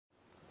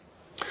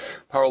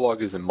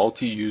PowerLog is a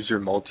multi-user,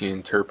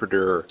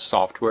 multi-interpreter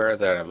software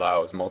that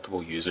allows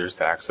multiple users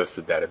to access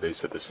the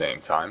database at the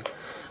same time.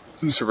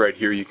 So right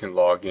here you can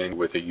log in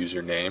with a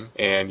username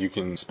and you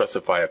can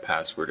specify a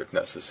password if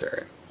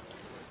necessary.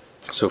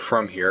 So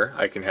from here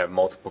I can have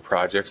multiple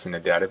projects in the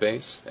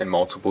database and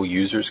multiple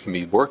users can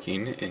be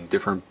working in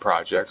different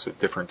projects at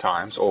different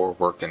times or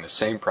work in the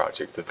same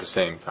project at the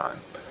same time.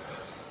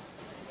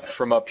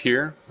 From up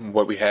here,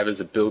 what we have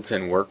is a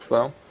built-in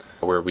workflow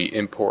where we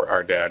import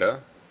our data.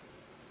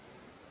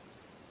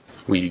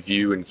 We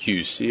view and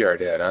QC our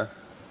data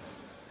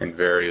in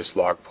various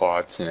log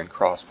plots and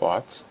cross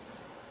plots,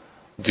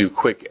 do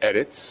quick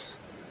edits,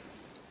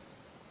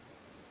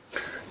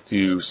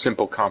 do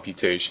simple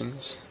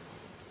computations,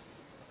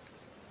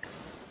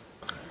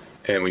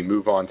 and we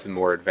move on to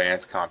more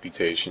advanced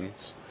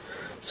computations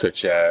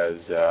such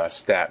as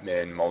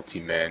stat-min,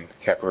 multi-min,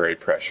 capillary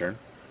pressure,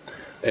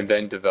 and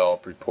then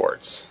develop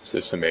reports, so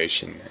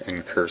summation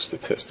and curve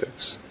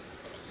statistics.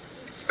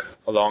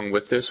 Along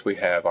with this, we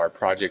have our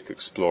Project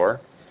Explorer.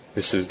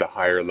 This is the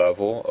higher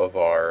level of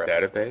our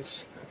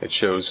database. It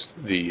shows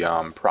the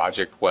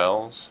project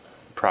wells,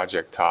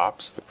 project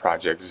tops, the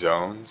project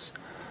zones,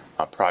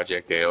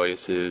 project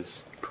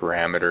aliases,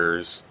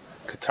 parameters,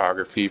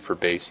 cartography for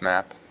base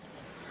map,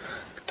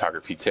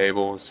 cartography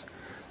tables,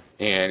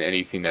 and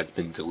anything that's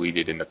been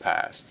deleted in the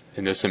past.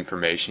 And this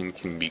information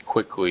can be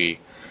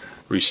quickly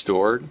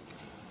restored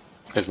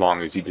as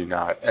long as you do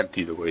not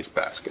empty the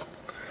wastebasket.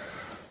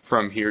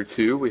 From here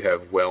too, we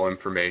have well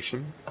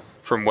information.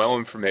 From well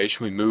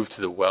information, we move to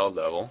the well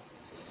level.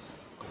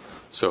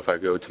 So if I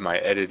go to my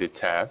edited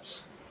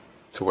tabs,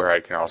 to where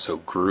I can also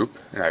group,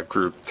 and I've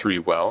grouped 3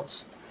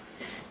 wells.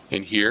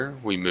 In here,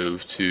 we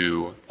move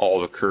to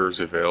all the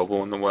curves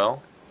available in the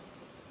well,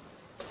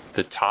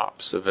 the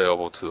tops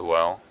available to the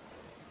well,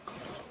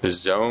 the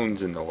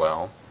zones in the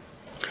well,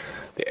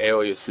 the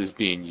aliases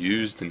being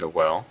used in the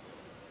well,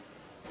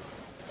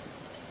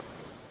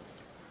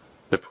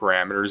 the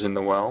parameters in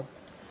the well.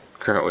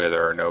 Currently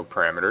there are no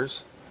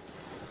parameters.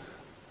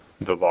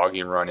 The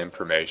logging run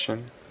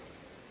information.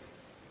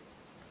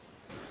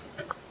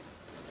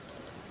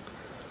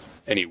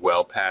 Any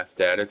well path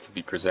data to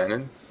be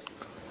presented.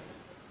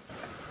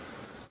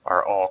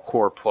 Our all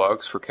core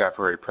plugs for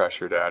capillary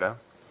pressure data.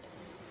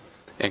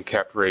 And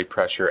capillary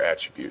pressure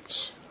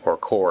attributes, or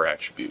core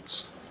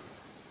attributes.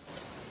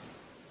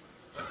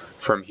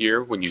 From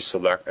here, when you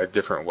select a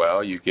different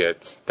well, you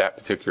get that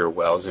particular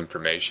well's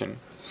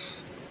information.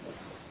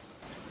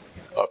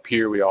 Up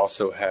here we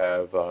also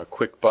have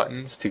quick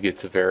buttons to get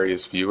to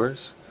various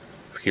viewers.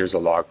 Here's a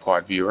log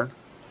plot viewer.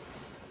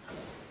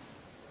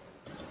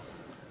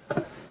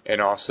 And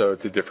also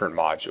to different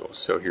modules.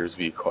 So here's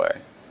vClay,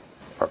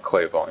 or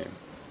clay volume.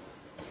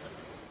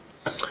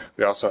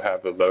 We also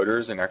have the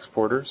loaders and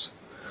exporters.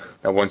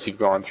 Now once you've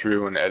gone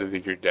through and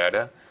edited your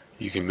data,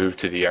 you can move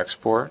to the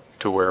export,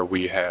 to where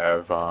we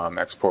have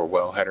export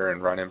well header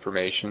and run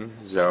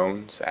information,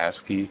 zones,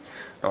 ASCII,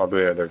 and all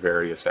the other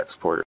various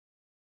exporters.